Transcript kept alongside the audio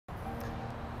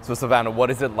So Savannah,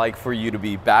 what is it like for you to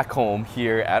be back home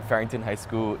here at Farrington High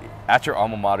School, at your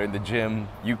alma mater, in the gym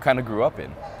you kind of grew up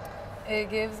in? It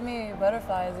gives me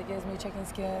butterflies, it gives me chicken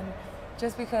skin,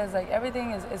 just because like everything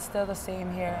is still the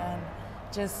same here, and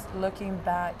just looking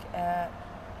back at,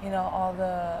 all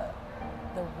the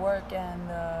work and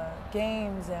the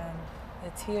games and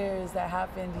the tears that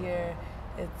happened here,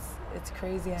 it's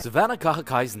crazy. Savanah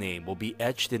Kahakai's name will be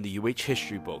etched in the UH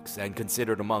history books and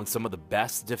considered among some of the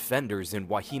best defenders in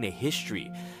Wahine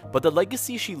history. But the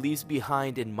legacy she leaves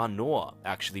behind in Manoa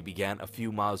actually began a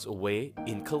few miles away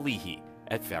in Kalihi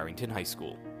at Farrington High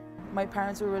School. My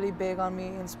parents were really big on me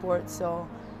in sports, so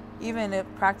even if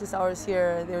practice hours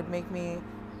here, they would make me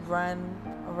run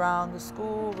around the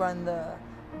school, run the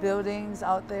buildings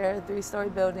out there, 3-story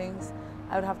buildings.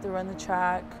 I would have to run the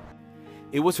track.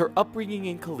 It was her upbringing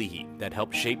in Kalihi that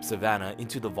helped shape Savanah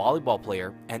into the volleyball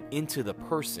player and into the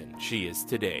person she is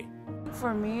today.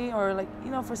 For me, or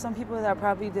for some people that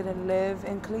probably didn't live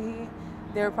in Kalihi,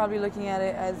 they were probably looking at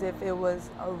it as if it was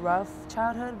a rough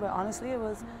childhood, but honestly it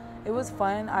was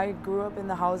fun. I grew up in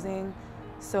the housing,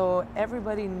 so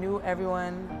everybody knew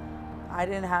everyone. I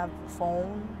didn't have a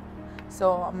phone,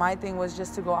 so my thing was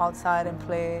just to go outside and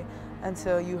play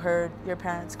until you heard your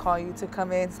parents call you to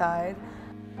come inside.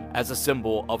 As a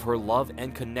symbol of her love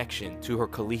and connection to her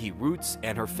Kalihi roots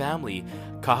and her family,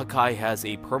 Kahakai has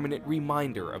a permanent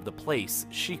reminder of the place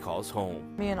she calls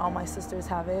home. Me and all my sisters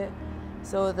have it.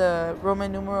 So the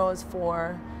Roman numeral is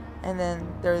 4, and then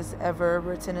there's ever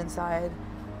written inside.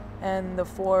 And the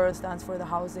 4 stands for the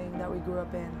housing that we grew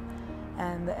up in.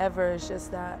 And the ever is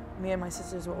just that me and my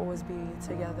sisters will always be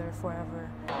together forever.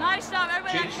 Nice job,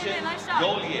 everybody that came in, nice job.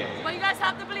 But you guys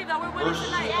have to believe that we're winning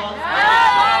tonight.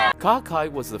 Yeah.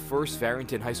 Kahakai was the first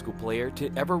Farrington High School player to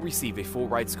ever receive a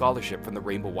full-ride scholarship from the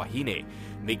Rainbow Wahine,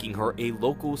 making her a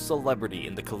local celebrity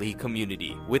in the Kalihi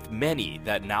community, with many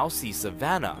that now see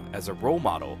Savanah as a role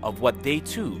model of what they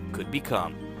too could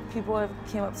become. People have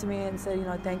came up to me and said,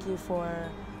 thank you for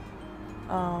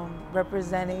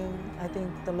representing, I think,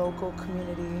 the local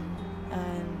community,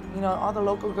 and all the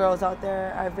local girls out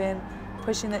there. I've been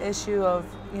pushing the issue of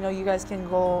you guys can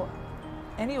go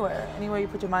anywhere you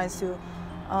put your minds to.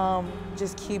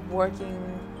 Just keep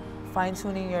working,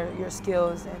 fine-tuning your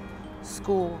skills. And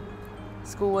school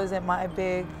wasn't my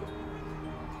big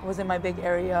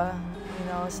area,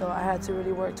 so I had to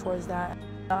really work towards that.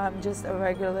 I'm just a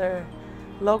regular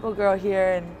local girl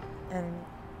here, and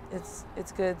it's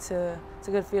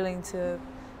a good feeling to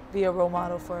be a role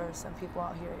model for some people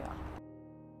out here, yeah.